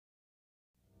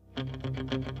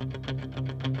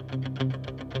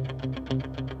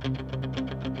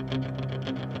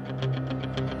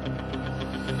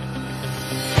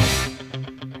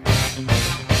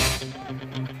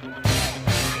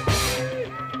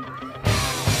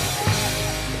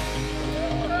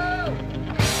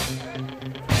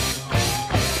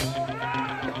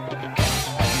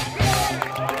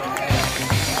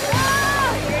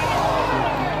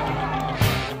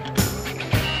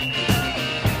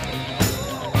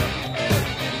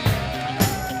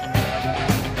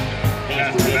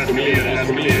That's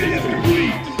for me, it's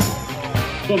complete.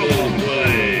 Come on,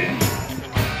 play.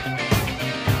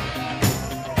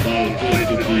 Ball play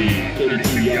to the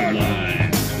 32-yard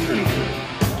line.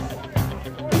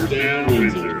 We're down,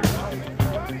 Windsor.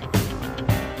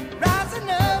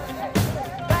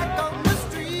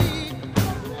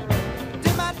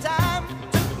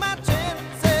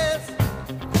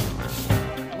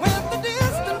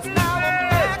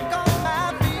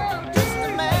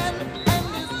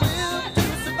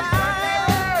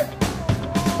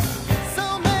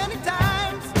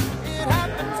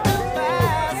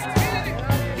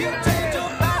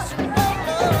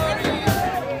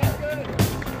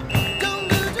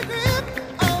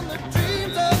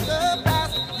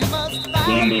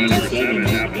 Number 7,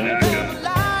 half that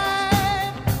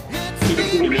to the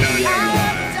 49-yard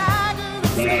line.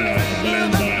 Right out, land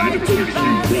by number 32,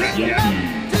 Brett Yankee.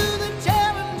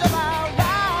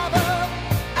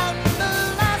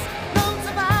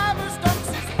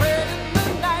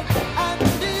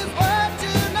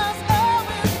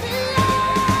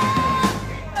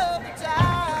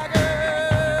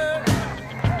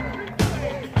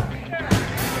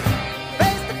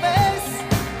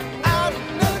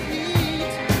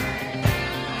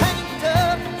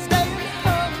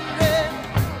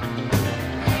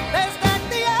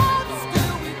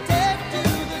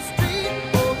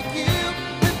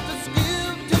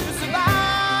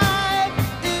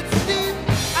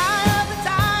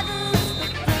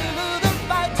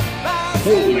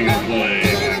 Holding a play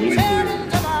by Windsor.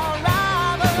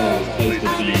 Ball's placed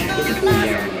at the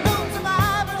 34-yard line.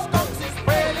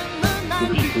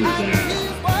 Repeat first down.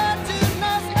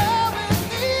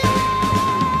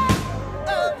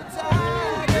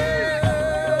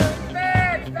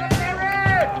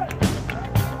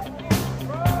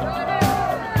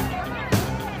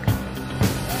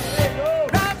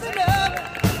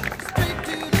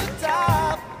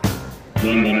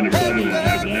 Run by number 7,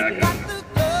 half that.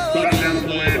 Touchdown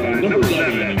play by number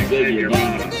 7, Xavier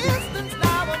Bond.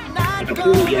 At the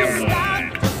 40-yard line.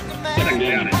 Second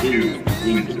down at 2,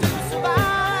 Windsor.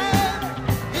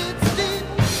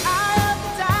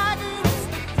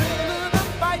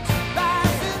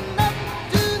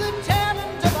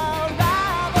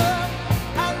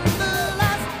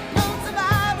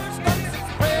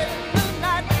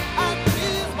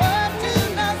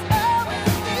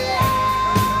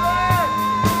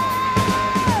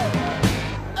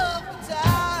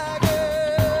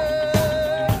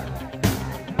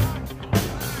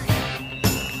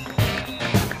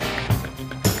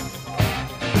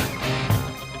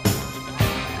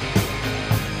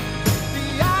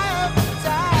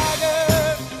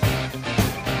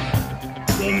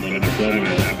 Number 7,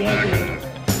 half back.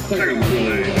 Second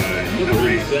play by number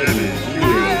 87,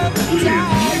 Julio.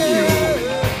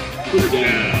 First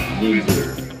down, Windsor.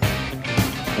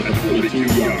 At the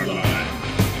 42-yard line.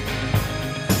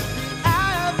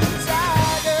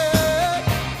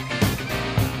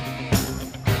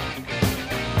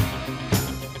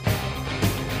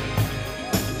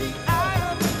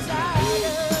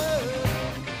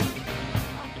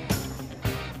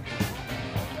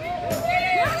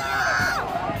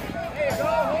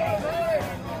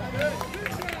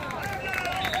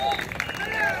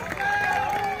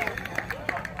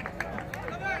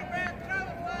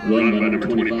 Run by number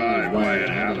 25, Wyatt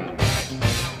Adams.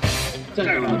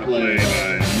 Second on the play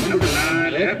by number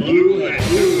 9, F. Blue at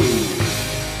 2.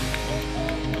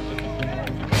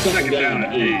 Second down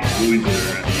at 8,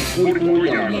 Windsor at the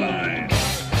 44-yard line.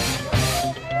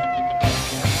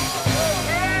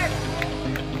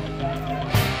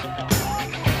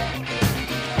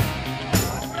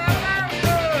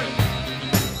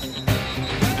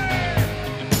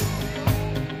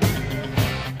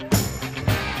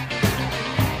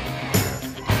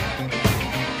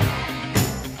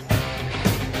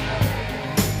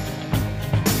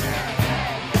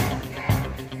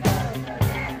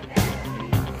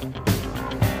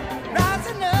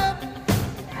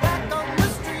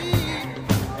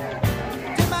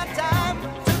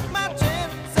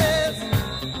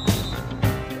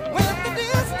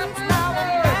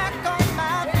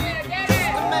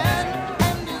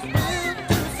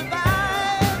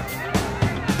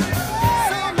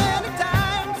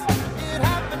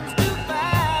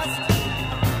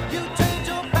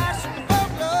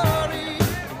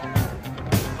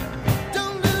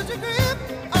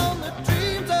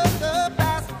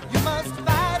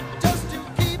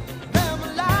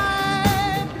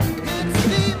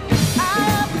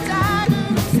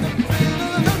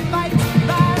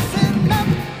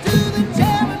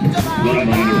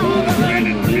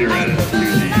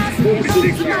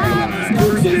 6-yard line.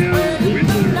 First down,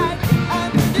 Windsor.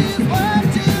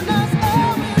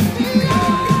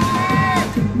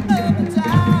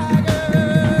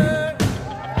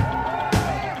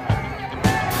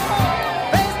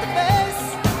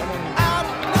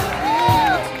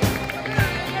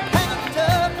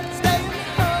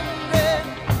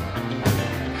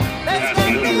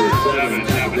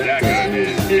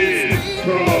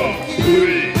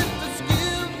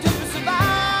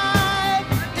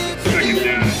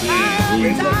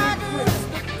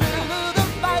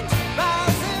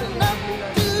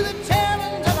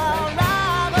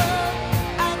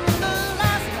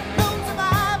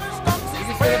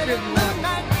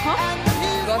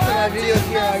 Videos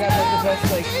here, I got the best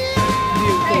like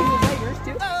view thing. Yours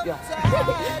too? Yeah.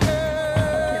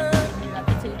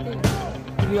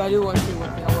 I do want to see one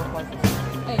thing. I want to pause this.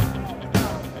 Hey.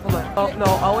 Hold on. Oh no,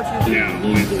 I want you to do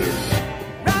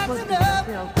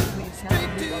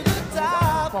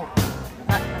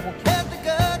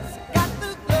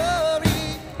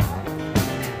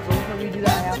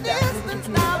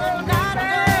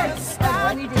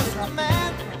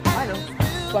I know.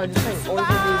 But I'm just saying, always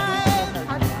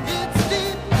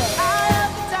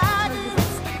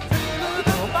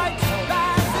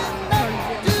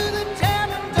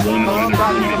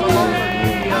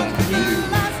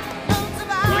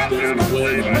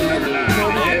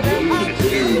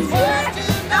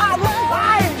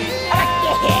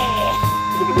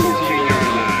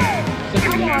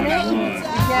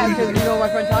yeah, because you know my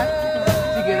friend Ty?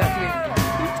 She gave that to me.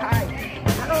 Who's Ty? I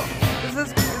don't know.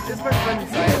 This my friend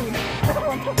Ty.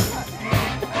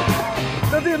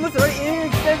 No, dude, listen, right? It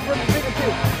extends from the finger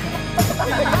too.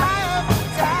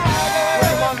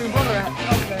 Where's your mom and brother at?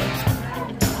 Okay.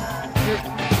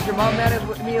 Your mom mad at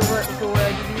me over what I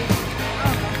did to you?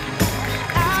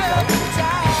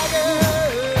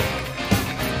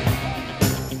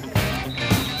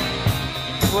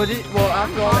 Well,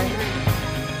 after all that.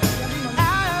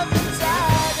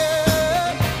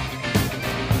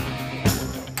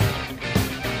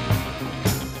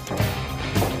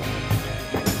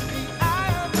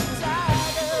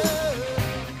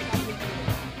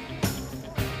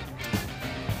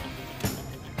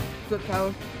 What's up,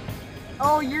 Tyler?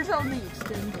 Oh, yours only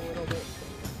extends a little bit.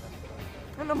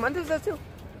 I don't know, mine does that too.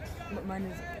 But mine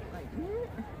is like...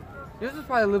 Yours is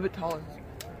probably a little bit taller.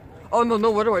 Oh,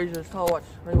 no wonder why yours is tall. Watch.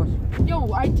 Ready, watch.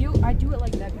 Yo, I do it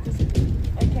like that because I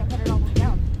can't put it all the way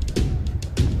down.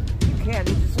 You can, it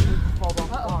just falls off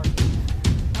hard.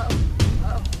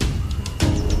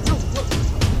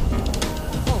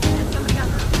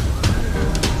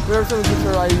 Whenever someone gets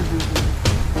her, I usually do.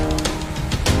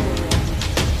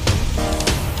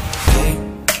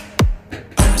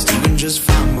 Just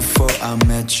fine before I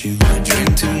met you. I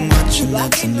drink too much and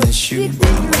that's an issue, but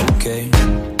I'm okay.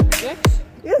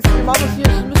 Yes, your mom was here.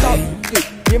 She missed out. Dude,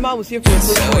 your mom was here for the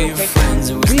first Tell one, your okay? friends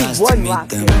it was We nice to won meet last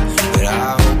them, year. but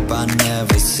I hope I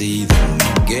never see them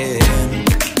again.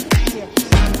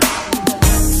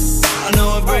 I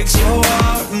know it breaks your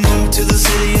heart. Moved to the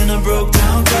city in a broke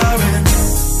down car and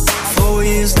 4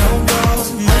 years no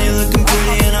calls. Now you're looking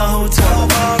pretty in a hotel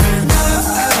bar and I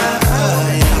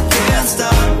can't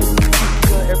stop.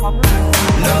 No, I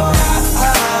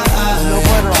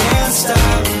can't stop. I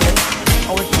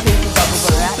want you to think about the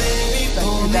that. Baby,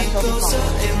 pull me closer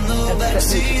in the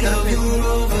backseat of your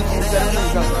Rover that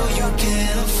I know you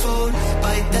can't afford.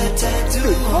 Bite that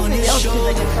tattoo on your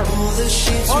shoulder. Pull the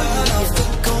sheets right off the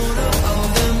corner of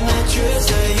the mattress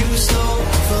that you stole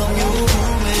from your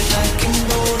roommate like in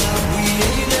Boulder. We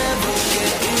ain't never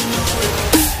getting older.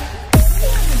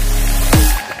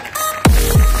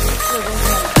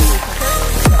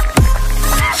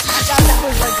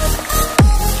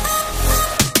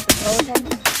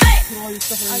 I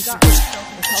got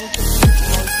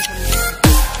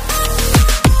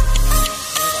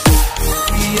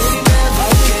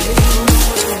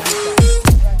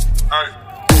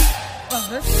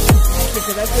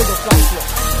because that's where the flight was.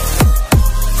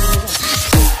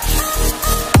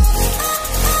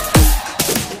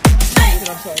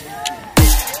 I'm sorry.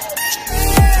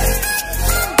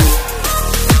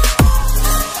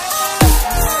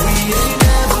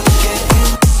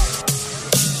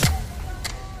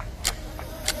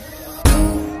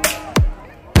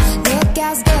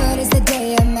 As good as the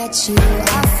day I met you,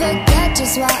 I forget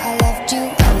just why I left you.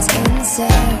 I was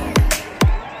insane.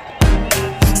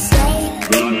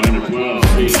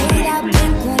 Played out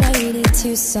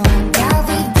Blink-182 song. Now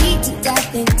we beat to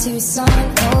death in Tucson.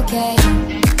 Okay.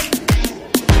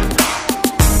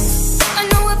 I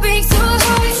know it breaks your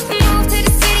heart. Moved to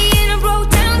the city in a broke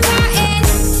down car and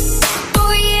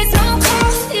 4 years no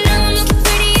call. Now I'm looking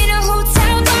pretty in a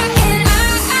hotel bar and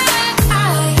I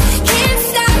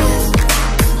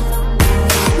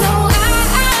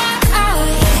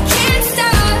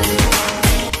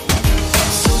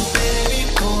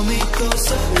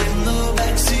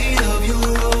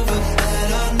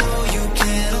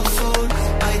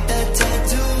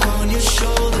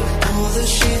the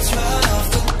sheets right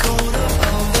off the corner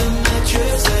of the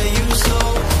mattress that you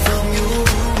stole from your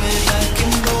roommate back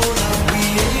in Boulder. We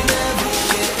ain't never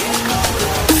getting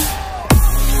older.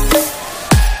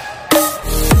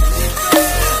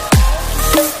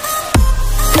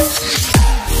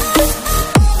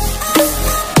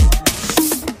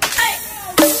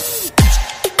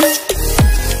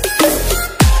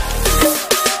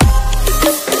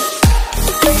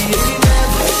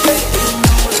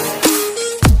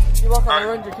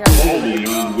 Runs your camera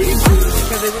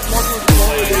because they just want to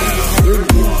slow it down.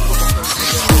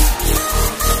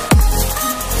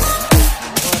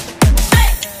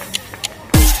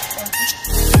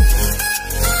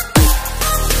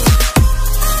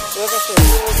 Like I said,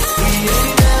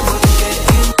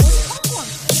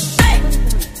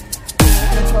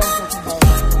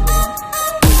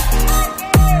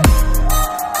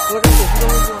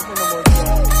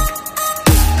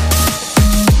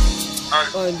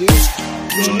 dude.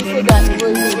 You said that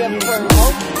where you have to play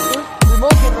remote.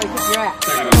 Remote can like kick your ass.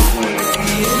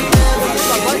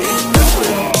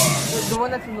 The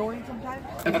one that's annoying sometimes.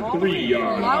 That's a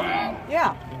 3-yard line.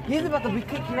 Yeah, he's about to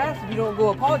kick your ass if you don't go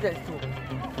apologize to him.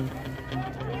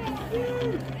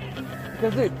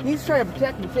 Because dude, he's trying to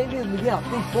protect me. Same thing as Miguel.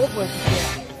 They both want to protect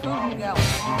me. Who's Miguel?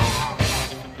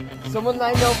 Someone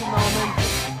I know from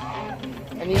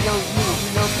elementary. And he knows me. He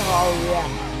knows how I'll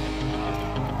react.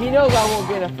 He knows I won't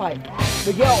get in a fight.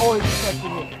 Miguel always protects me.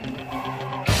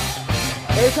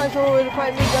 Every time someone wants to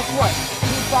fight me, guess what?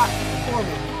 He fought for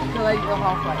me. Because I didn't know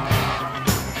how to fight.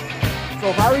 So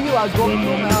if I were you, I was going to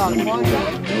him out. You don't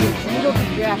get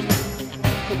your ass.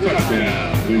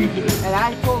 And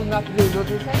I told him not to do it. You know what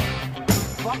they say?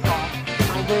 Fuck off.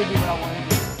 I'm going to do what I want to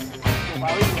do. So if I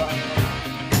were you, I would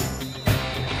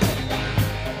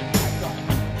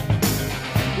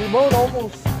Remote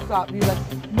almost stopped me like,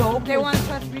 no. They want to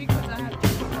touch me because I have to.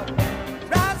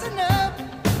 rising up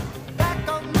back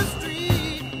on the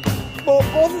street. Both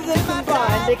of them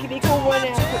combined, they can equal one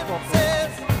half football.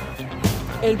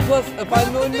 And plus, if I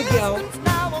know Miguel,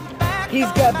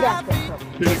 he's got backup.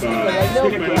 But I know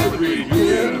Miguel.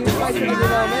 He's fighting in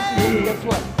elementary, guess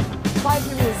what? 5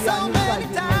 years will be on his side to fight.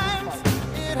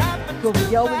 So if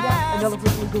Miguel went down, another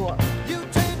person would go up. So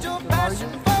how are you?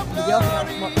 Miguel can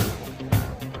outsmart me.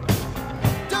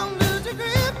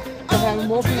 Having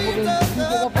more people than 2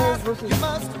 football players versus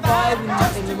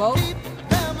 5 in remote.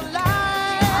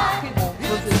 People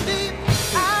versus 2.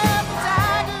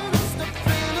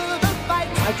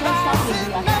 I can't stop him.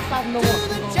 I can't stop no more.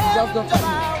 Just don't fight me.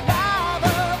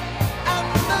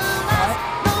 Alright?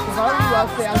 Because I already I'll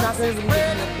say I'm not going to release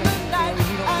him.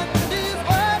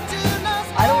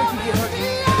 I don't want you to get hurt.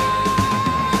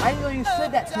 I didn't know you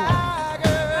said that to him.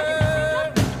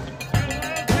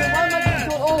 Why am I getting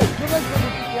told, oh, good luck with it.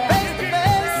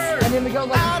 And then Miguel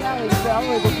like to Sally, so I'm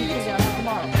going to go keep it down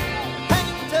tomorrow. I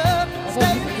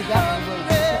told you to do that one, but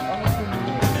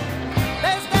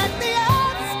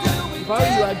if I were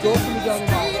you, I'd go for Miguel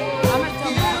tomorrow. I'm not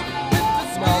telling you.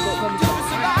 No, let me tell you.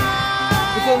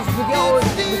 Because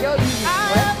Miguel uses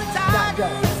sweat, not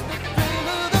guts.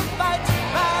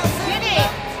 Get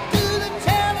it!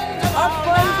 Our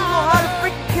friends don't know how to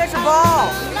freaking catch a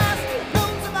ball.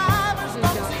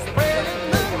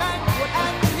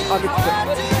 I'll get you that.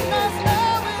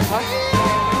 Huh?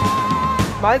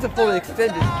 Mine's a fully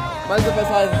extended. Mine's the best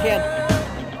high as I can.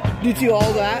 Due to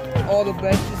all that, all the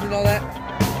benches and all that.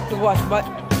 So watch, but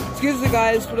excuse the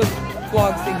guys for the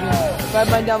vlog thing here. If I have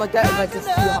mine down like that, it's like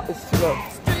it's too low.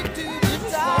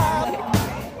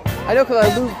 I know because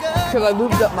I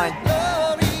lubed up mine.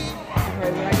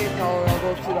 Okay, when I get taller, I'll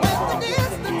go to the hospital.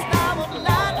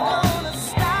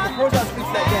 The pros out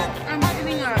speaks that down. I'm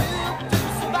getting a.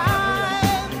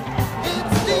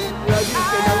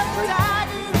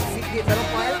 Get metal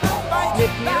fire,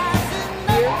 hit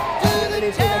here, and then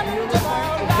say like real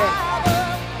fire, and bang.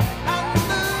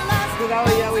 So that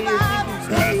way you're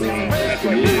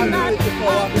thinking, I'm not going to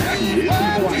pull off.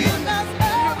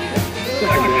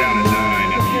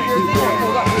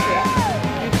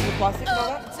 Plastic and all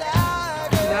that.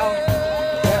 Now,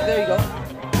 there you go.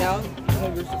 Now,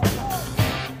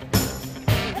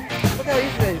 look how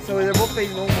easy it is. So they're both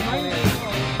facing normal.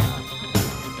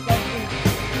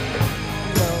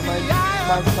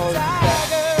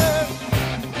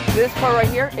 This part right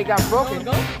here, it got broken.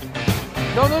 No,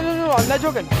 I'm not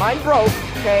joking. Mine broke,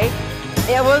 okay?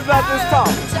 It was about this tall.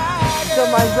 So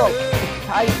mine broke.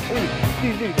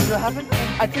 Dude, you know what happened?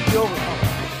 I took you over.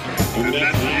 And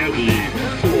that's the end of the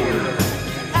quarter.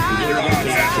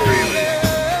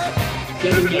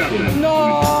 No,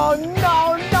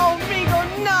 Migo,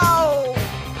 no!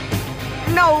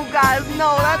 No, guys, no,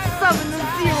 that's 7-0.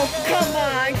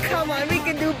 Come on,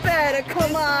 You better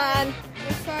come on.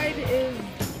 This side is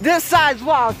This side's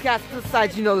Wildcats. This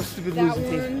side, you know, the stupid that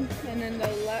losing one, team. and then the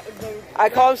I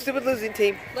call them stupid losing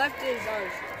team. left is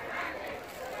ours.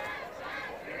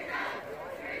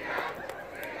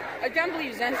 I can't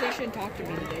believe Sensation talked to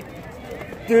me today.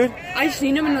 Dude, I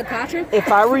seen him in the classroom.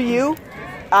 if I were you,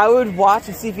 I would watch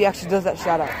and see if he actually does that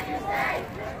shout out.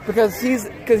 Because he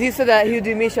said that he would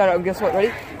do me a shout out, and guess what?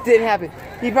 Ready? Didn't happen.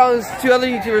 He promised 2 other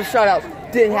YouTubers shout outs.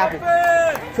 Didn't happen.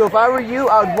 So if I were you,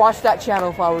 I would watch that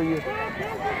channel if I were you.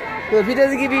 But if he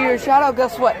doesn't give you your shout out,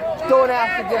 guess what? Don't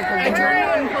ask again. I turned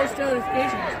on post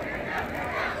notifications.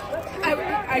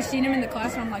 I seen him in the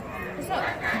class and I'm like, what's up?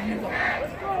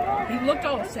 He looked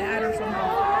all sad or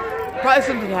something. Probably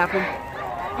something happened.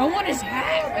 I want his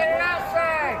hat.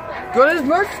 Go to his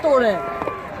merch store then.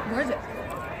 Where is it?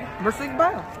 Merch link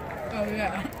bio. Oh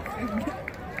yeah.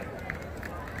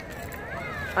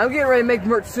 I'm getting ready to make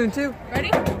merch soon too. Ready?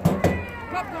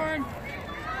 Popcorn.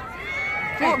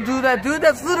 Don't do that, dude.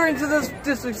 That's littering to this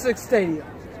District 6 stadium.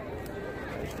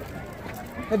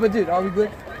 Hey, but dude, are we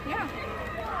good? Yeah.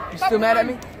 You still mad at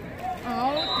me?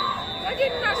 Oh, I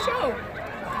did not show.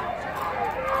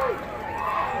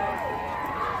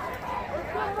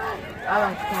 I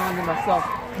like to myself.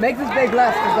 Make this big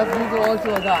less, because that's the only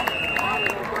two I got.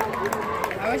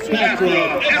 I was Pass from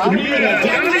Escamilla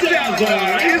down the south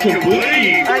side. It's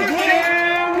complete. I did it.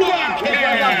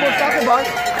 I got 4 soccer balls.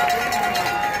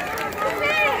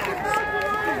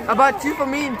 I bought 2 for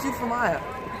me and 2 for Maya.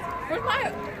 Where's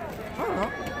Maya? I don't know.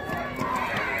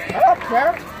 I don't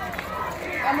care.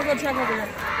 I'm gonna go check over here.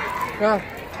 Yeah.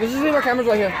 Let's just leave our cameras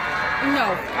right here.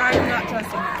 No, I'm not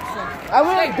trusting that. So. I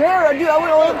went up there, dude. I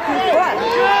went all the way to the front.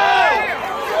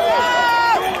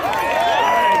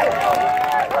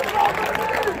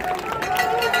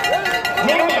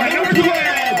 Number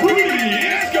 12, Greeley,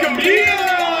 Escamilla.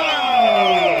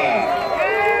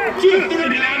 To the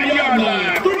 39-yard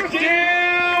line. First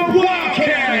down,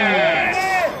 Wildcats.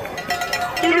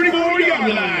 34-yard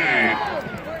line.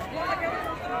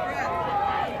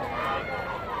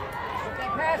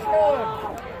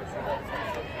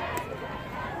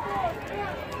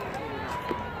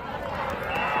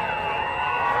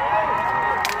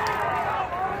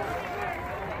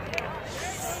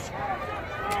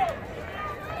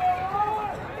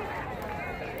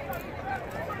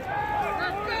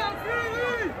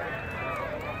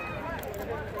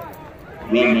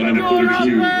 Run by number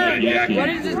 32, Matt Yaki. What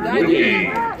is this guy Okay,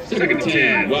 second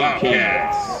 10,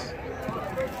 Wildcats.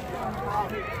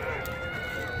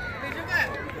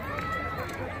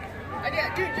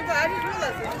 Dude, I just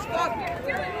realized it's foggy.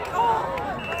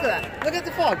 Look at that. Look at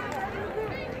the fog.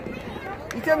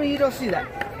 You tell me you don't see that.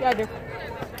 Yeah, I do.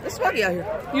 It's foggy out here.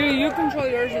 You control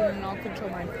yours and then I'll control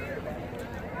mine.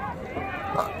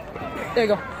 There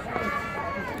you go.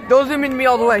 Don't zoom in me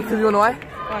all the way, because you know why?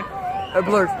 Why? They're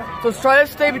blurred. So let's try to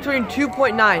stay between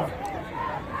 2.9.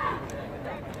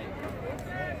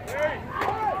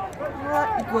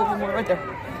 Go over more right there.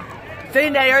 Stay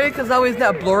in that area because that way it's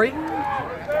not blurry.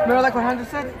 Remember like what Hunter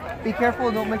said? Be careful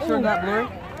and don't make sure it's not blurry.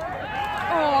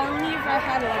 Oh, only if I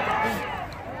had it like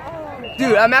that.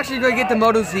 Dude, I'm actually going to get the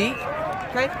Moto Z.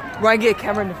 Okay? Where I get a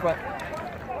camera in the front.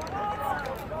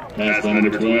 Pass by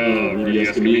number 12, Rudy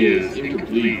Escamilla is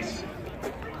incomplete.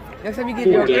 Next time you get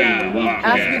Fourth your down, ask me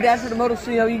Wildcats. dad for the Moto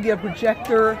C, how you can get a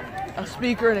projector, a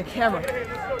speaker, and a camera.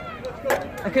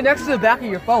 It connects to the back of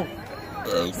your phone.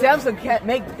 Samsung can't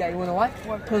make that, you wanna why?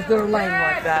 Because they're lame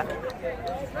like that.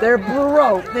 They're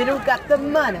broke. They don't got the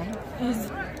money.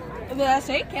 The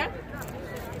S8 can.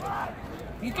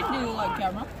 You can do like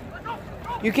camera.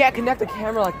 You can't connect a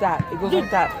camera like that. It goes like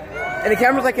that. And the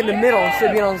camera's like in the middle instead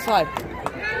of being on the side.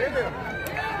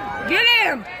 Get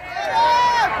him!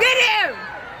 Get him!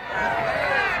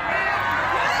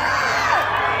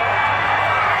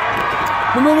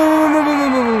 Move, move, move, move,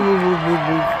 move, move, move, move, move,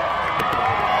 move.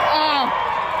 Oh,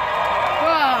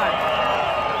 God.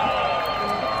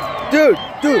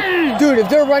 Dude, if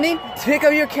they're running, pick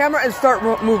up your camera and start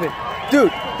moving.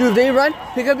 Dude, if they run,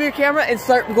 pick up your camera and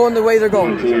start going the way they're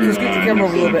going. Just get your camera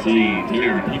over a little bit. 17,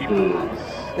 Darren Peoples.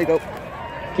 There you go.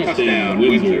 Touchdown,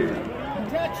 Windsor.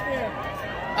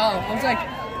 Oh, I was like,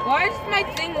 why is my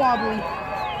thing wobbly?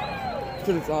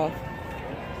 Put it off.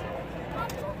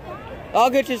 I'll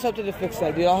get you something to fix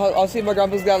that, dude. I'll see if my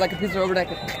grandpa's got like a piece of rubber that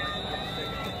can.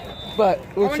 But I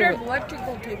we'll wonder trim if it.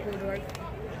 electrical tape would work.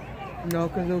 No,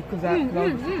 because that.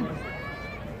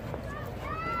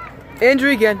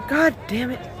 Injury again. God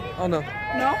damn it. Oh no.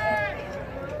 No?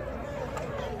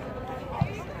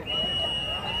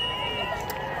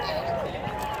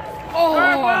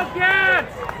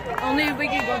 Oh, Only if we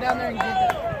can go down there and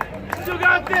get it. Still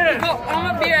got this. Go, I'm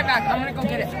gonna be right back. I'm gonna go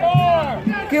get it.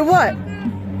 Get what?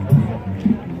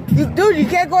 Dude, you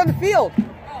can't go on the field.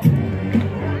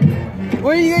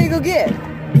 What are you gonna go get?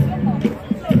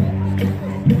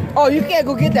 Oh, you can't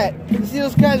go get that. You see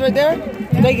those guys right there?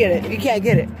 They get it. You can't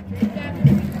get it.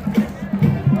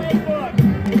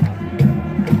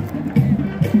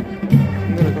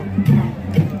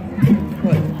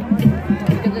 What?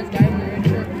 Look at this guy in the red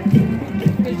shirt.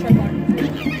 His shirt on.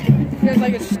 He has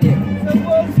like a stick.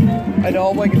 I know,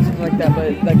 I'm like something like that,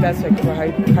 but like that's like for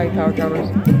high power cameras.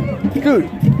 Dude,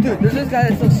 there's this guy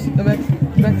that's so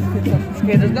Mexican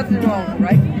sophisticated. There's nothing wrong with him,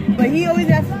 right? But he always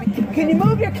asks me, can you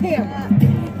move your camera?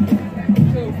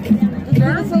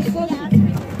 Germ? So slow.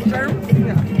 Germ?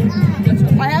 Yeah.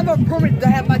 I have a permit to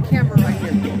have my camera right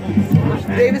here.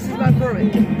 Davis is my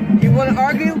permit. You want to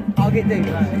argue? I'll get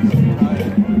Davis.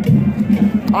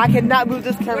 I cannot move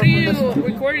this camera What are you from this.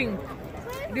 recording?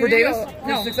 For Davis?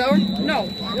 No. 6 hours? No.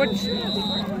 Which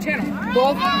channel?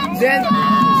 Both Zen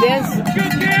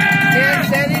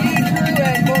Sanity Crew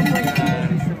and Both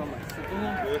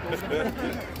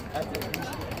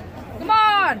Come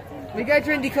on! We got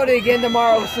to decode it again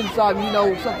tomorrow since you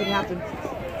know something happened.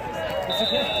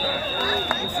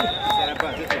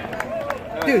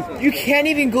 Dude, you can't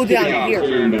even go down here.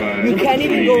 You can't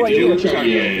even go right here.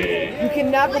 You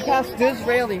cannot go past this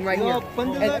railing right here.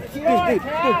 And,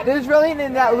 dude, this railing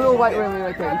and that little white railing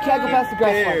right there. You can't go past the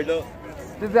grass line.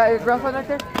 Is that your grass line right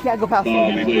there? You can't go past it.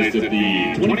 Ball be placed at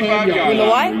the 25-yard You know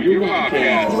why? line. Your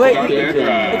Wildcats Wait, start their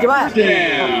drive. Come on.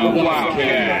 Down,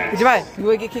 Wildcats. Javon, you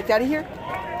want to get kicked out of here?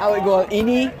 I would go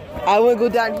any. I would go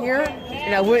down here,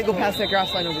 and I wouldn't go past that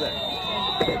grass line over there.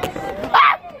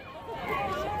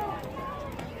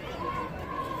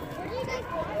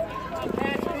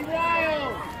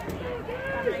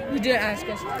 He didn't ask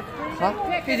us. Huh?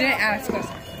 He didn't ask us.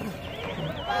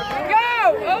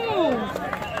 Go! Oh!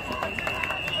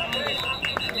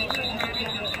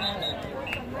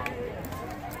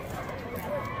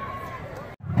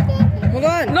 Hold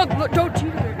on. Look, don't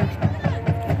cheat.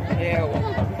 Yeah.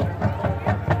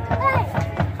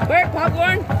 Where?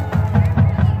 Popcorn?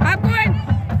 Popcorn?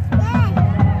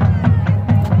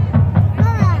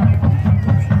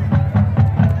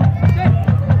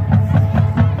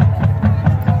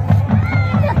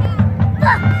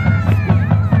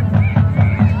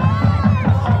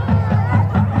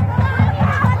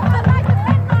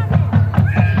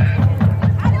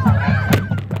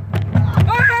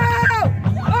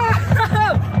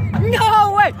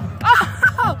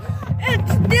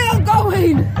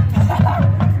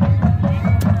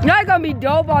 Not gonna be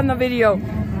dope on the video.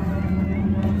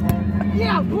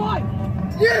 Yeah, boy.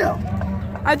 Yeah.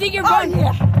 I think you're going. Oh,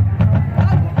 yeah.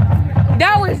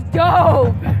 That was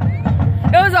dope.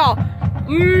 It was all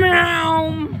meow.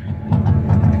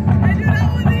 And dude, I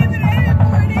wasn't even aiming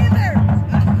for it either.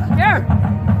 There.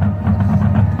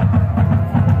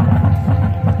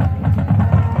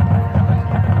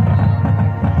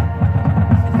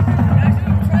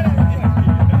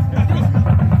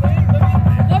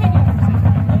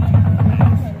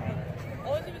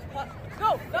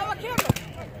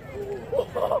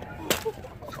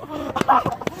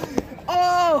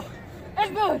 Oh,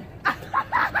 It's good.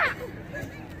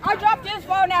 I dropped his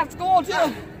phone at school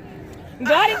too.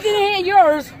 Glad he didn't hit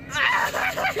yours.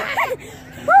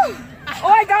 Oh,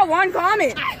 I got one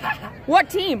comment. What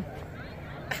team?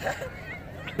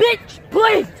 Bitch,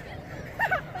 please.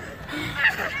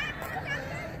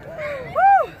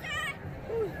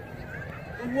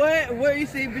 what are you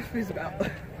saying bitch please about?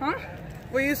 Huh?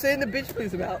 What are you saying the bitch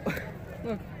please about?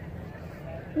 Look.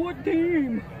 What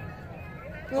team?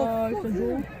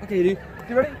 Okay, dude.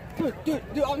 You ready? Dude,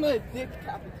 I'm gonna dick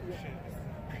tap it to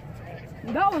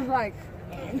you. That was like.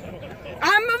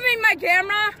 I'm moving my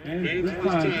camera.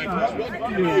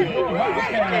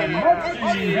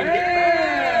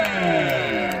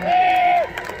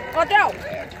 Watch out.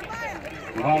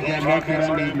 Wildcat Wildcat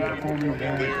under the performing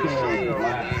very show.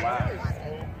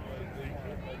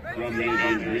 Drum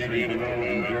majors Randy Monroe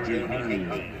and Jordan Henry.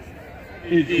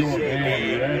 Is your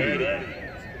band ready?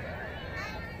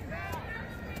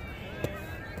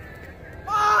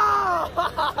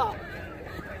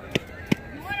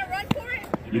 You want to run for it?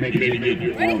 You make it a good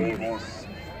performance.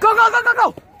 Go, go, go, go, go!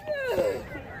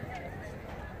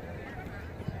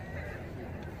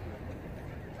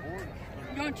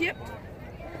 You want chip?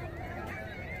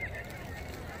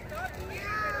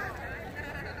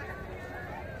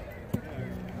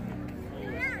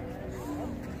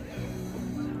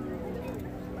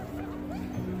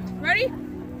 Ready?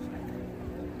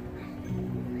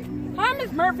 Hi,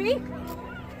 Miss Murphy.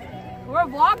 We're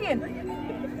vlogging.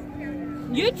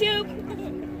 YouTube.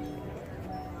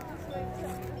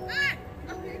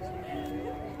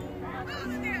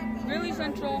 Greeley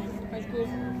Central High School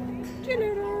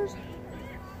cheerleaders.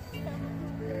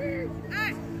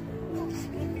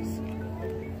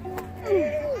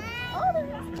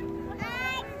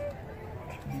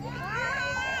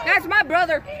 That's my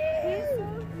brother.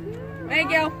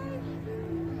 Thank you.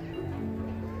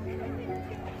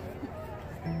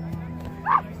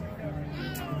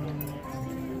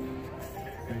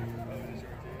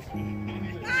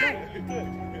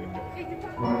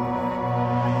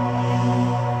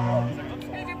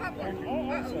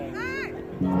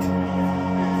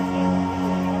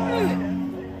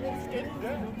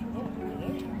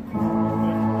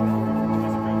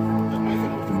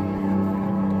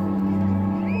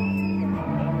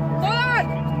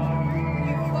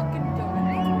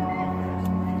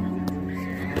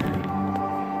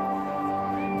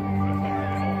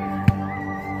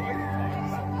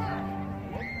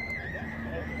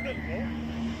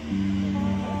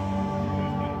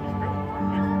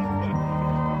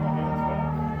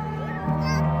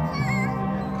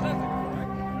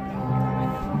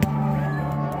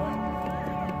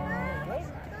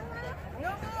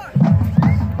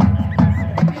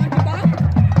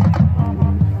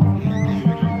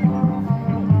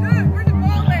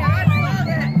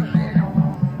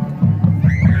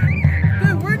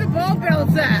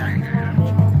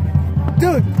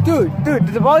 Dude,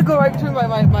 did the ball go right between my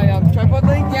tripod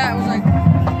thing? Yeah, it was like,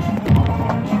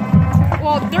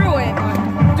 well, through it.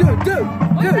 Dude.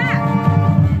 What's that?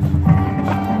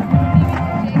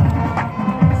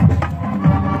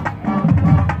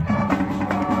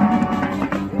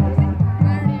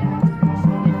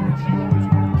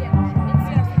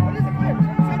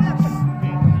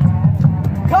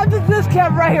 Come to this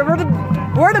camp right here.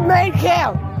 We're the main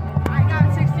camp. I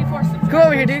got 64 subscribers. Come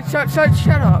over here, dude. Shut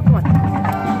up. Come on.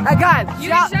 Hey guys,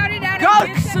 go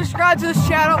subscribe to this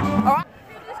channel. Alright.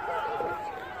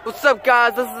 What's up,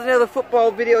 guys? This is another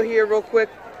football video here, real quick,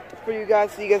 for you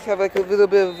guys. So you guys have like a little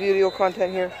bit of video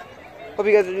content here. Hope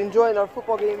you guys are enjoying our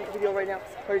football game video right now.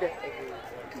 Call your dad.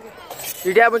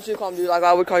 Your dad wants you to call him, dude. Like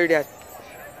I would call your dad.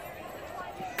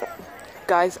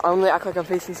 Guys, I'm gonna act like I'm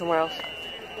facing somewhere else.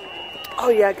 Oh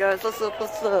yeah, guys. What's up?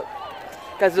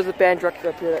 Guys, there's a band director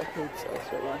up here that hates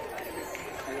us right now.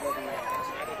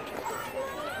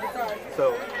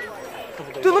 So,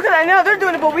 dude, look at that now. They're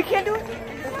doing it, but we can't do it.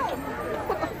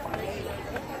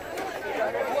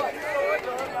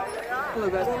 Hello,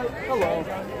 guys. Hello.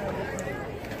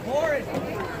 Morris.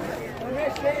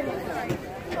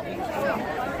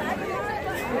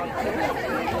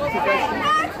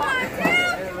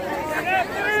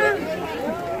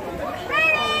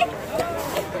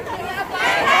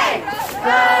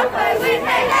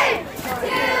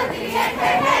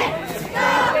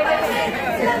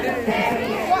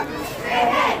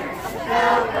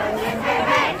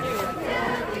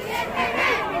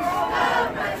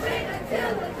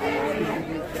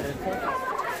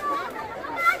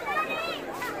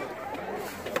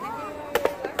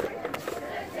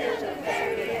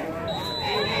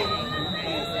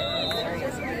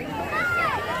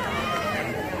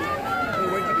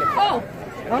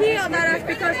 He yelled at us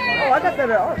because... Oh, I got that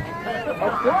at art.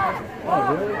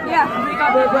 Oh, really? Yeah, we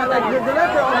got but like, they're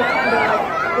there all the time.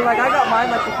 They're like, I got mine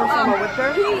like the first time I went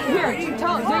there. Zane,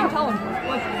 tell him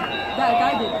what that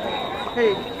guy did.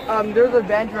 Hey, there's a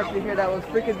band director here that was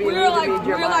freaking being We were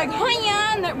like,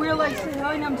 hiya, and we were like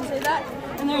telling him to say that,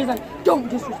 and then he's like, don't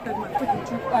disrespect my freaking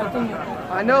thing.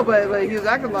 I know, but he was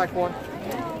acting like one.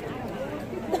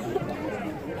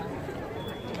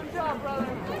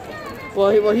 Well,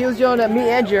 he was yelling at me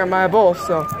and Jeremiah both,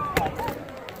 so.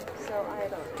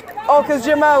 Oh, because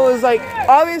Jeremiah was like,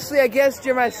 obviously, I guess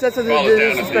Jeremiah said something to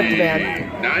disrespect the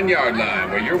band. 9-yard line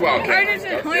where you're Wildcat. I just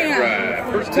said, hiya.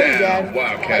 First down,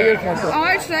 Wildcat. All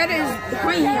I said is,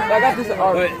 hiya. I got this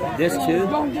art. Wait, this too?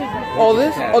 Oh,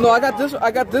 this? Oh no, I got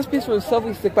this piece from the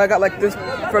selfie stick, but I got like this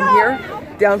from here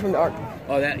down from the art.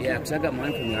 Oh, that, yeah, because I got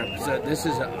mine from the art. So this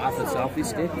is off the selfie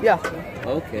stick? Yeah.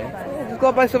 Okay. Just go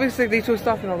up by selfie stick, these two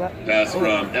stuff and all that. Pass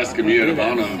from Escamilla to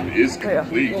Bonham is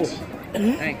complete. Oh.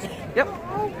 Thanks. Yep.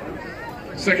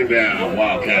 Second down,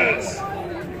 Wildcats.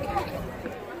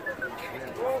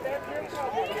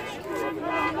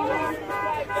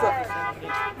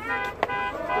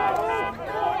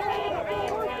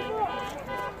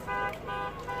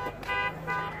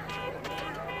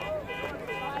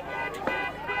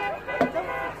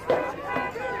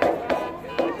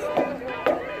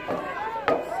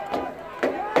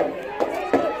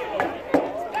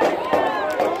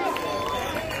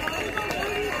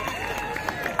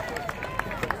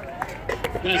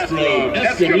 Pass from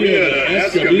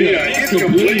Escamilla is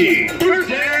complete. First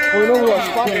down. Oh, no,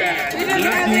 spot it. They just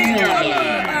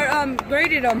haven't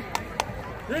graded them.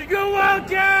 Let's go,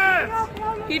 Wildcats!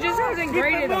 He just hasn't Keep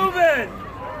graded it them. moving!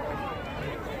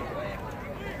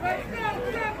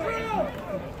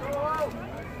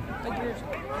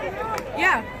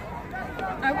 Yeah.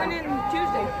 I went in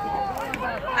Tuesday.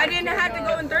 I didn't have to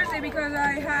go in Thursday because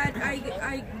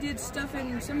I did stuff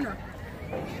in seminar.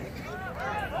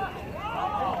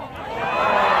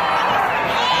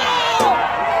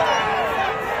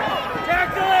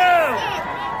 Tackle!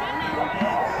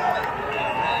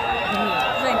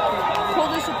 Zane, pull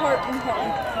this apart and pull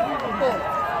it.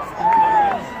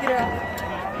 Get it out.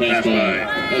 Pass by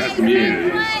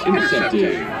Escamilla is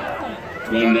intercepted.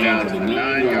 Run down to the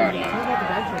 9-yard line.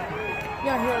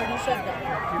 Yeah, he already said that.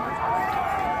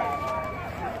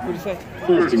 What did you say?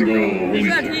 First and goal, He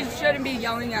said Windsor. he shouldn't be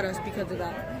yelling at us because of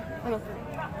that. I know.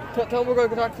 Tell him we're going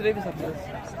to talk to Davis after this.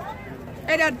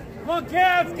 Hey, Dad. Come on,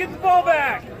 Cavs, get the ball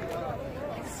back!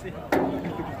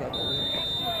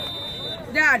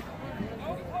 Dad.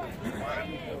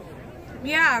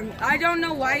 Yeah, I don't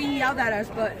know why he yelled at us,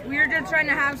 but we were just trying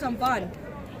to have some fun.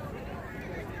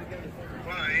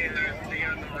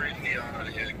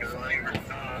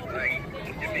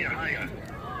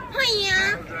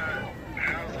 Hiya.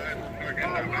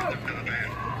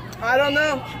 I don't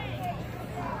know.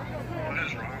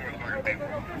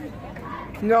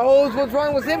 No, what's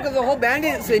wrong with him? Because the whole band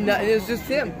didn't say nothing. It was just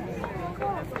him.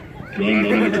 Run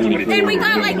number 24. And we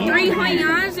got like 3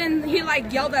 highs, and he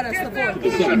like yelled at us the The 4th.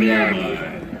 7-yard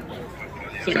line.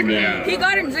 Second down. He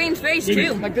got in Zane's face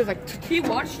too. Like this, like. He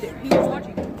watched it. He was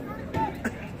watching.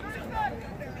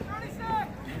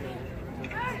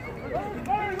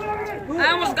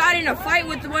 I almost got in a fight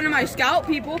with one of my scout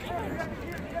people.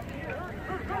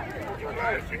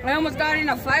 I almost got in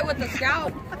a fight with the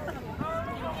scout.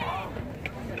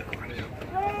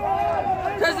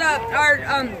 Because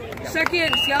our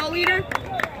second scout leader,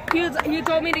 he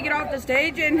told me to get off the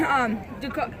stage, and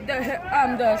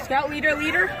the scout leader.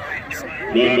 Run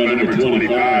by number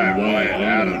 25, Wyatt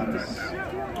Adams.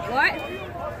 What?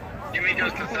 Give me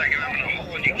just a second. I'm going to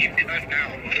hold you. Keep your knife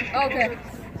down. Okay.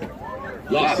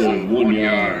 Loss of 1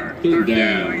 yard. Third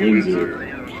down, Windsor.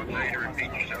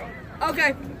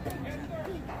 Okay.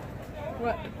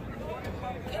 What?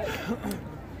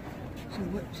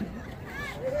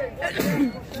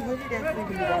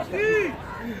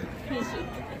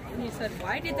 He said,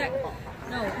 why did that?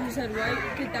 No, he said, why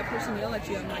did that person yell at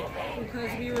you? I'm like,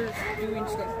 because we were doing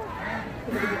stuff.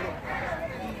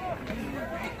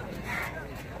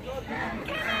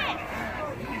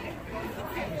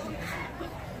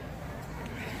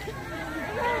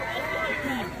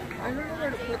 I don't know where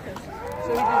to put this.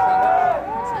 So we just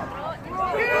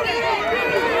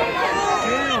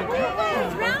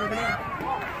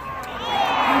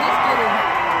I'm just kidding.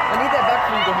 I need that back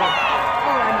when you go home.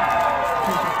 Oh, I know.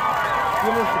 You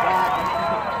almost forgot.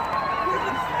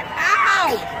 Ow!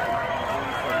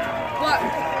 What?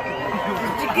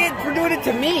 You get for doing it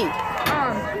to me.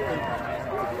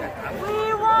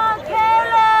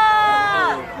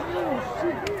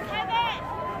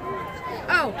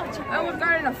 Oh, I almost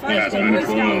got in a fight Pass with by the Boy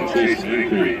number 12, Scout. Chase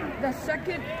Vickery. The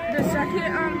second,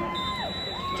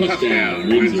 Touchdown,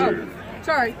 Windsor. oh,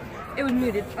 sorry, it was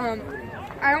muted.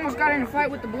 I almost got in a fight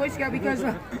with the Boy Scout because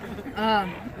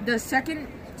the second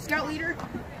scout leader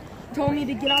told me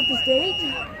to get off the stage,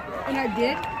 and I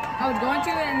did. I was going to,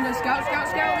 and the scout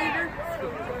leader,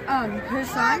 his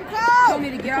son, told me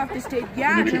to get off the stage.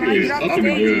 Yeah, and then I get off the stage,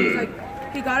 and he's like,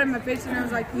 he got in my face, and he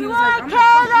was like, I'm gonna fuck you up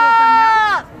right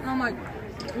now. And I'm like,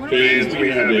 what am I Fans, doing? we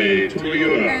have a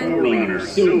Toyota 4Runner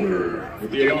Silver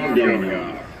with the alarm going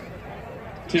off.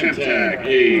 Temp tag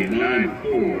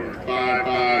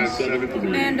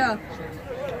A945573. And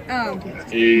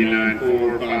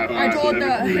A945573. I told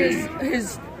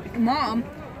his mom,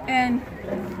 and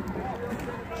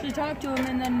she talked to him,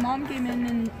 and then mom came in,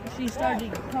 and she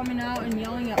started coming out and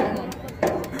yelling at mom.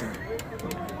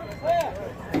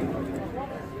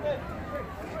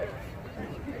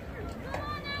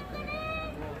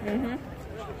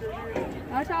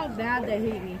 That's how bad they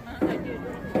hate me.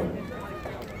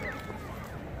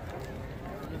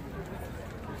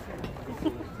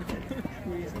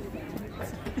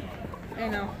 I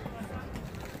know.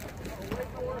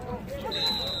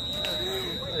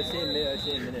 I see a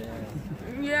minute.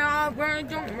 Yeah, but I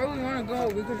don't really want to go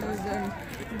because of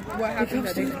what happened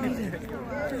that day.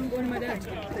 I'm going to my dad's.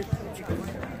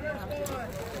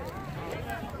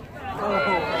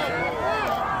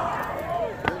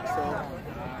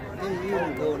 You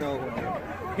didn't go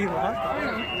nowhere. He lost? I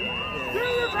know. Yeah.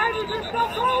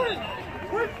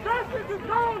 Just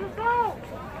go, just go!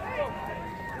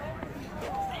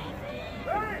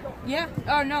 Yeah.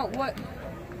 Oh no. What?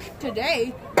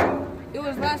 Today? It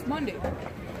was last Monday.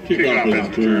 Kickoff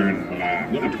is turned by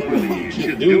number 20,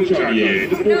 Chidil Chartier,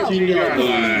 the 14-yard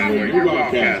line, where your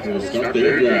Wildcats will start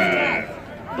their drive.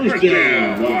 First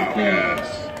down, Wildcats.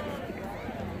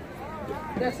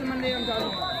 That's the Monday I'm talking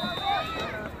about.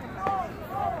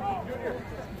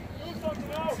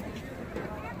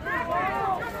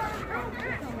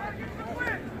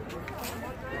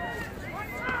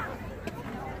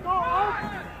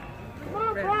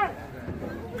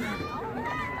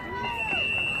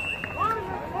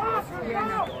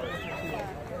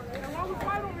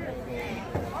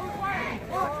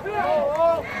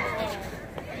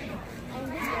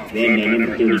 Run by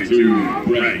number 32,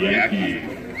 Brett Yackey.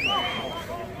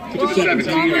 To the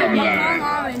 17-yard line.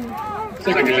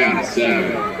 Second down and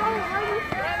 7.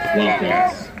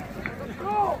 Wildcats.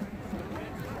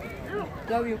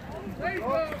 W.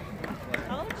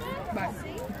 Bye.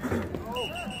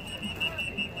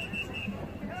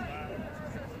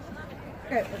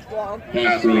 Okay, let's go on.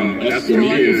 Pass from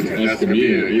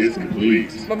Escamilla is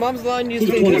complete. My mom's line, you To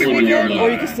the stay this 21-yard weekend, or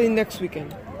you line. can stay next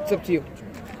weekend. It's up to you.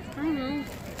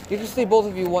 You can stay both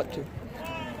if you want to.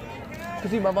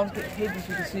 Because see, my mom's getting paid this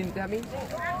week, see what that means?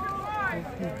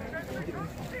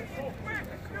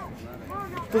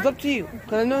 So it's up to you.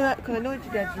 Because I know that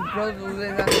your dad's brothers will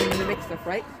then ask you to make stuff,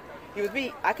 right? You with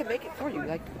me, I can make it for you.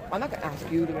 Like, I'm not going to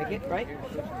ask you to make it, right?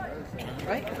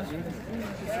 Right?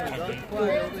 No,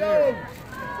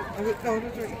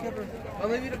 that's right. You can't. I'll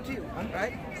leave it up to you,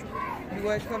 right? You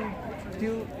guys come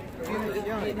do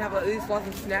you have at least lots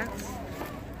of snacks?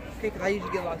 Okay, because I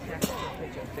usually get a lot of snacks.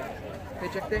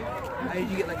 Paycheck day? I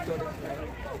usually get like donuts.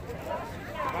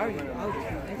 Why are you?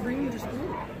 I bring you to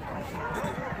school. I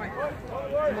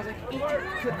was like 8.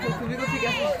 Because we go to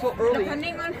gas station so early.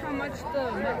 Depending on how much the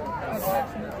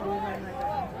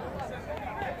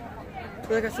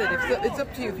But like I said, it's up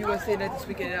to you if you want to stay night this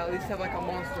weekend and at least have like a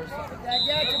monster or something.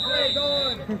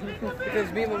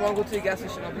 Because me and my mom go to the gas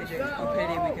station on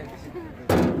payday weekends.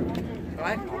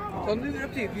 Alright? So I'll leave it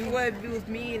up to you. If you want to be with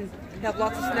me and have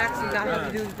lots of snacks and not have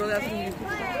to do this brother asking you,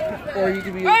 or you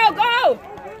can be. Go! Go!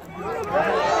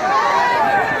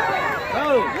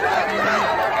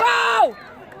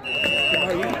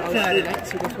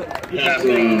 Pass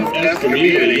from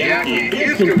Escamilla to Yackey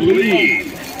is complete.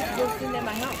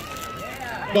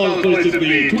 Ball close to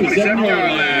the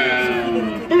 27-yard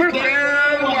line. First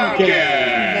down,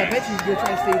 Wildcats. I bet you're going to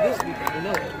try to stay this weekend. I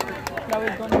know that. That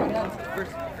was going to be done.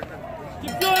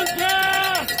 Keep going,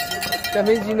 Cam! That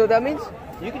means, you know what that means?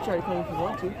 You can try to come if you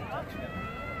want to.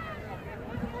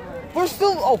 We're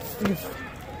still. Oh, please.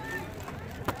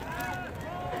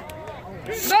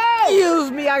 Excuse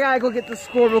me, I gotta go get the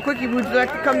score real quick. Would you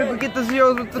like to come to get the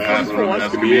zeros with the Pass first from one?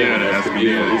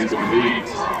 Escamilla is complete.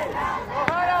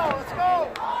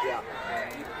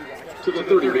 To the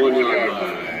 31-yard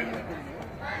line.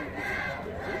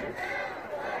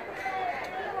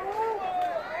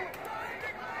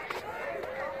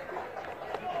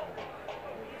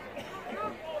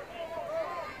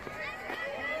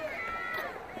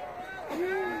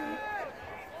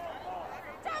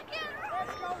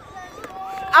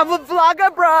 I'm a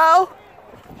vlogger, bro.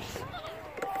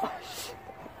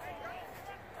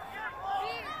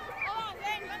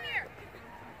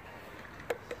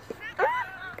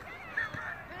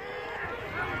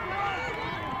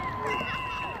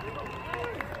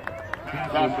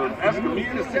 Pass from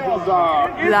Escamilla to Salazar.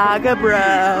 Vlogger, bro.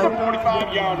 To the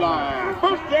 45-yard line.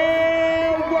 First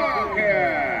down,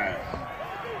 Wildcats.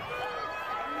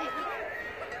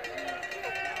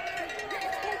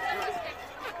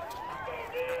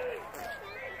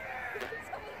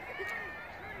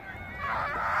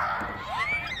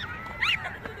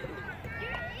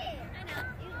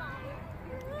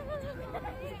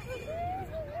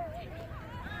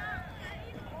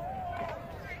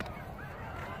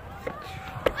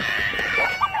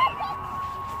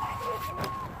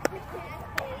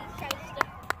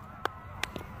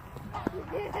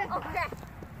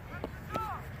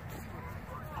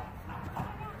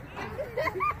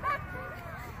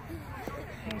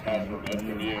 Pass from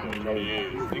Escamilla to Chartier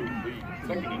is incomplete.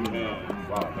 Second and 10,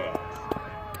 Wildcats.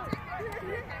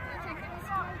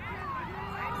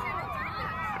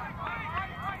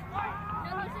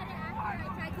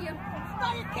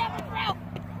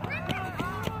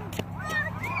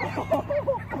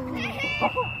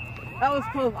 That was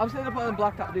close. I'm sitting up on the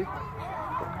blacktop, dude.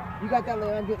 You got that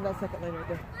lane. I'm getting that second lane right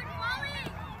there.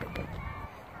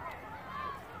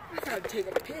 I gotta take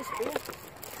a piss, dude.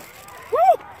 Woo!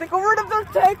 Think over to them.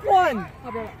 Take one.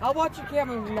 I'll watch your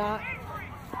camera if not.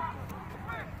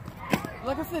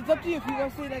 Like I said, it's up to you if you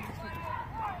want to say that.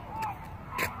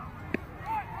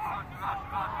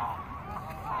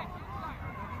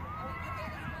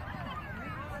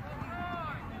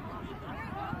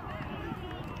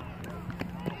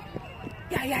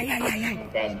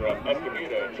 Pass from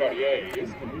Escamilla, Chartier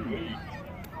is complete.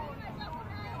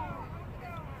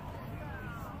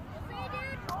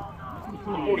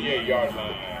 48-yard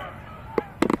line.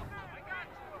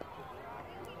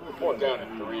 4th down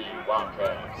and 3,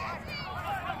 Wildcats.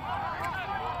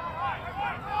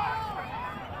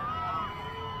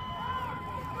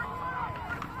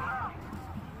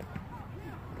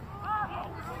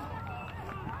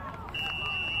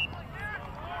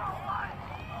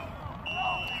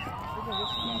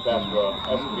 Pass from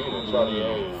Escamilla,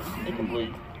 Chartier,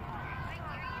 incomplete.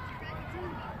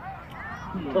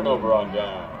 Turnover on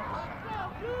down.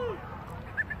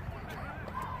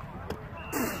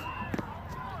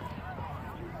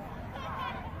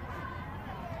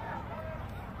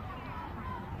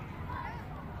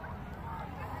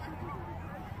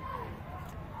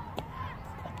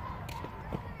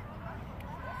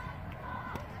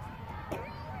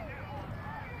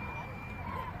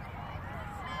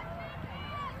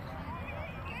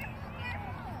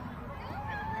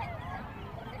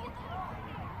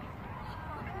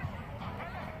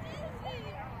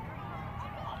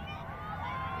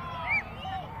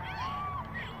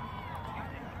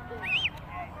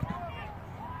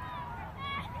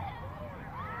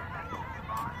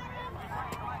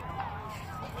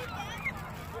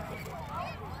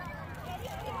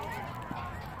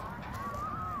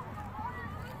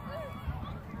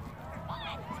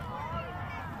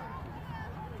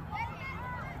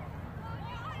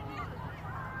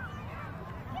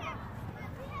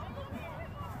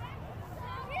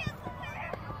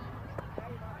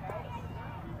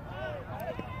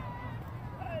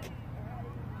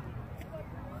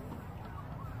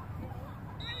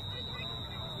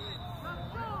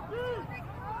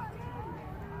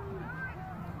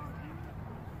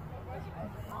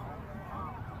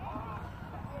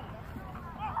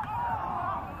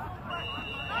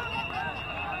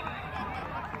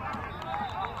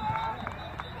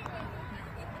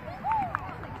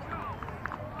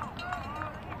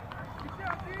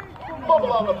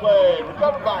 Fumble on the play,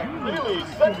 recovered by Greeley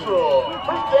Central.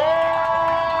 First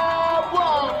down,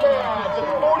 Wildcats at the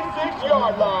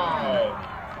 46-yard line.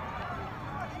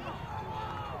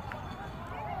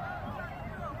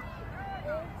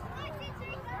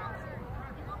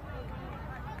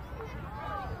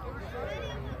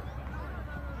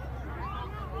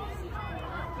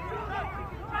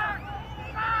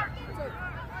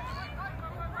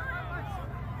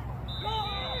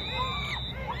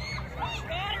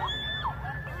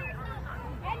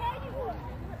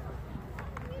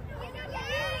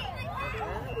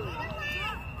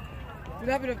 What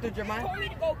happened up there, Jeremiah? You told me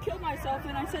to go kill myself,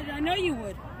 and I said, I know you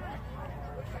would.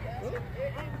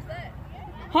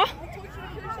 Huh?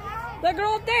 That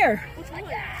girl up there.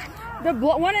 The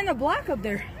one in the black up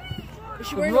there. Is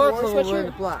she wearing the war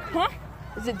sweatshirt? Black. Huh?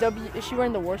 Is it W? Is she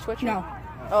wearing the war sweatshirt? No.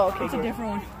 Oh, okay. It's a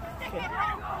different one. Okay.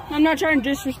 I'm not trying to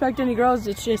disrespect any girls.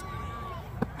 It's just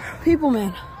people,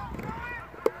 man.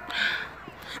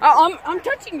 I'm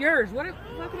touching yours. What am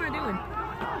I doing?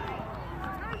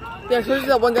 Yeah, especially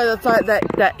that one guy that thought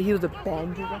that he was a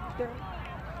band director.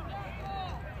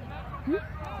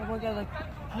 That one guy like,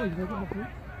 oh, you gonna get my food?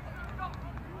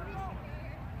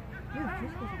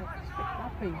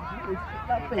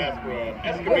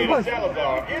 Escamilla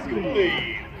Salazar is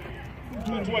complete.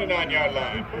 To the 29-yard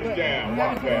line, first down,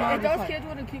 Wildcats. If those kids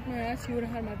would have kicked my ass, you would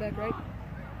have had my back, right?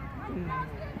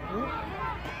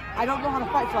 I don't know how to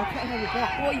fight, so I can't have your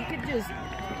back. Well, you could just,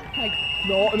 like...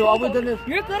 No, I would've done this.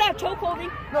 You're good at choke holding.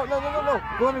 No. Go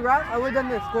on the grass. I would've done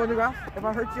this. Go on the grass. If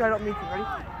I hurt you, I don't mean to. Ready?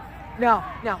 Now.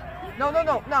 No.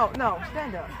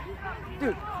 Stand up.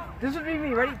 Dude, this would be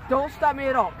me. Ready? Don't stop me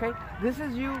at all, okay? This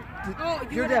is you.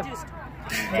 You're them.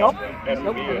 Nope. Get in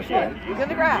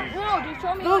the grass. No, dude,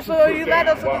 show me. No, so you land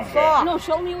on something soft. No,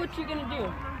 show me what you're gonna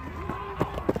do.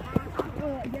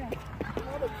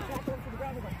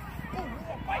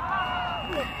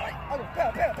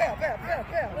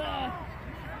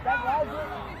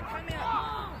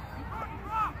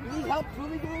 You need help,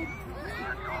 really good?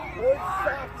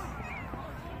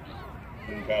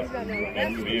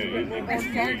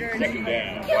 Second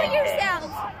down. Kill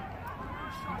yourselves.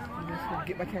 I'm just gonna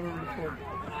get my camera and record.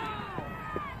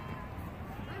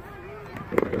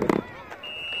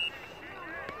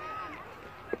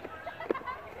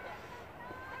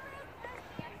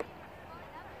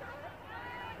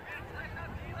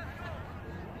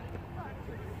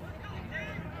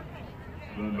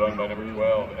 Run by number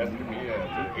 12, Escamilla to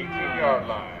the 18-yard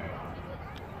line.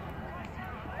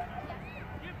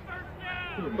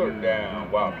 Third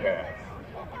down, Wildcats.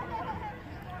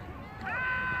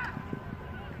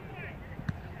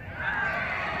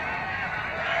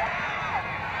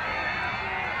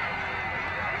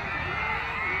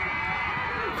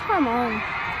 Come on.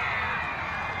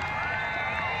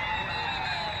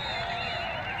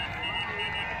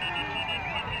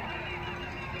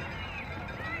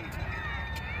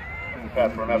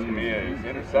 Pass from Escamilla is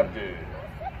intercepted.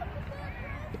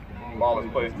 Ball is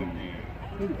placed at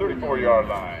the 34-yard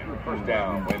line. First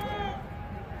down, Wednesday.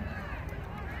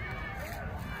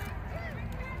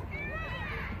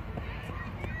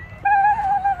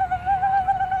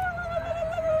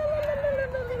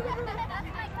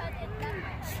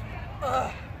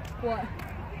 What?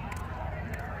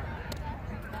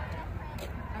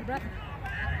 I'm back.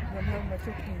 I'm having my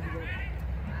chicken today.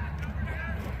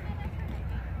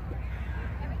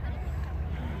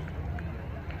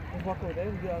 Walk over there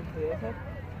and get onto the other side?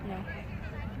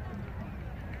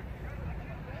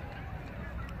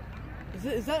 No.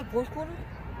 Is that a fourth quarter?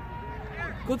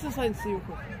 Go to the side and see real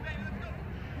quick.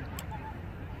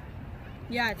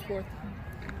 Yeah, it's fourth.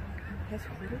 That's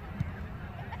cool.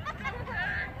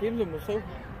 Game's almost over.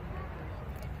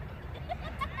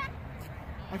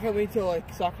 I can't wait till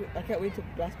like soccer. I can't wait till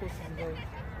basketball season goes.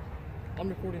 I'm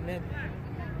recording then.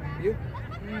 You?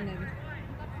 Maybe.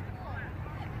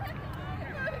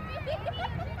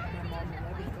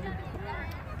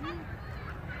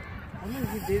 I don't know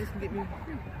if Davis can get me. I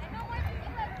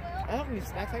don't have any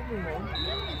snacks. I can bring more.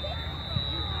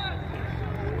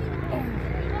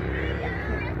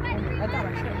 I thought I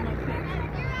should have my pants.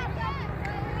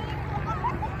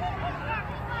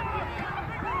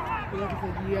 But like I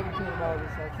said, you haven't turned them all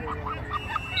this actually.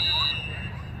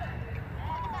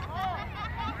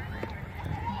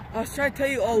 I was trying to tell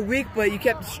you all week, but you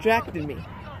kept distracting me.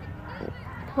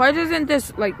 Why doesn't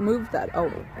this like move that?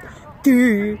 Oh,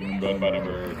 dude. Run by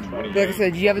number 28. Like I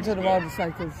said, you haven't turned them all this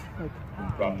side because like.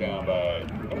 Dropped down by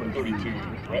number 32,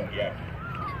 Brett Jack.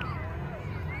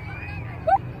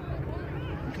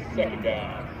 Second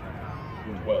down,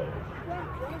 12.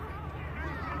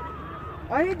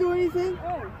 I didn't do anything.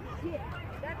 Oh shit,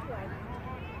 that's right.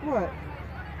 What?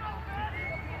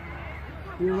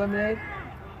 Your lemonade?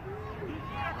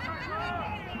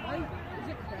 Is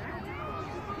it cracked?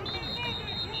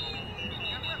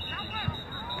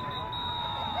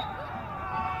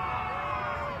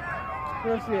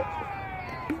 Let's see it.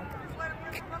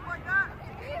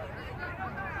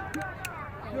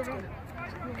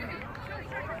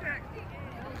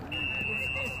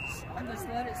 And just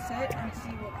let it sit and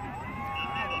see what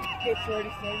It's already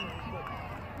saying it.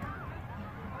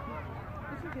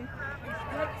 It's okay.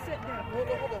 Let it sit down. Hold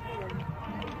on.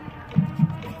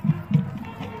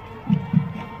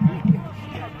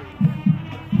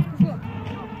 Look.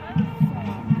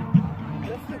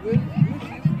 That's the good.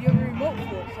 You have a remote for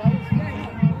it, so I was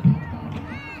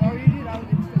oh, you did. I was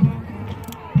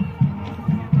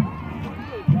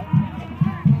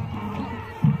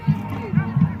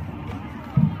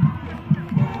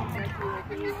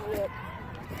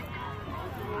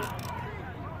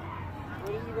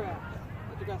What did you grab?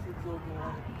 I think I said so.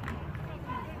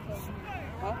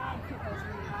 Huh?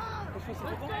 What's this?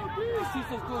 You see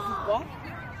those girls who walk?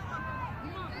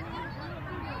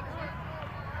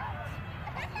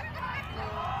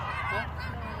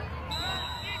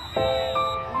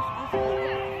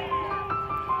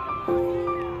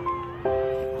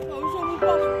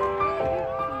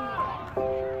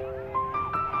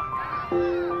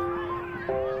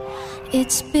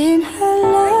 It's been a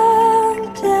long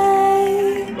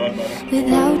day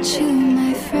without you,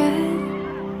 my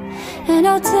friend, and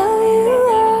I'll tell you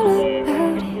all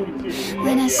about it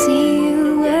when I see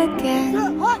you again.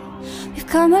 We've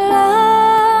come a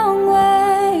long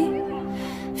way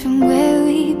from where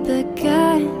we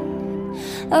began.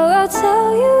 Oh, I'll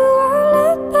tell you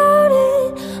all about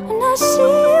it when I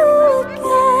see you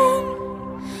again.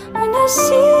 When I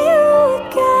see you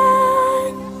again.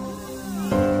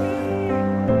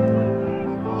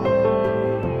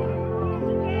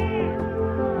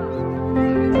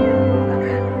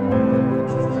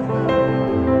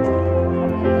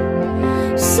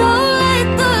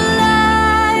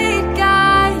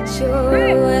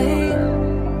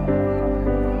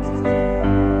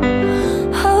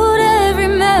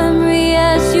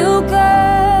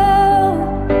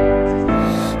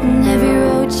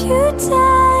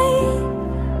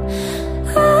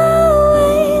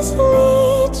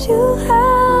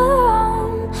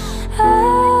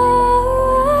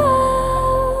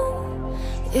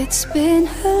 It's been a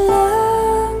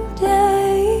long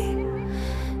day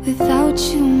without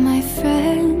you, my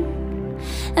friend,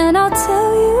 and I'll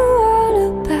tell you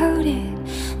all about it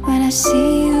when I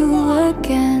see you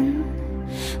again.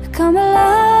 We've come a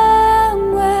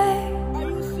long way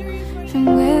from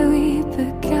where we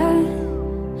began.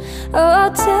 Oh,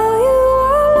 I'll tell you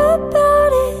all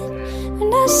about it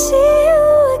when I see you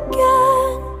again.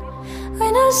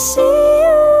 see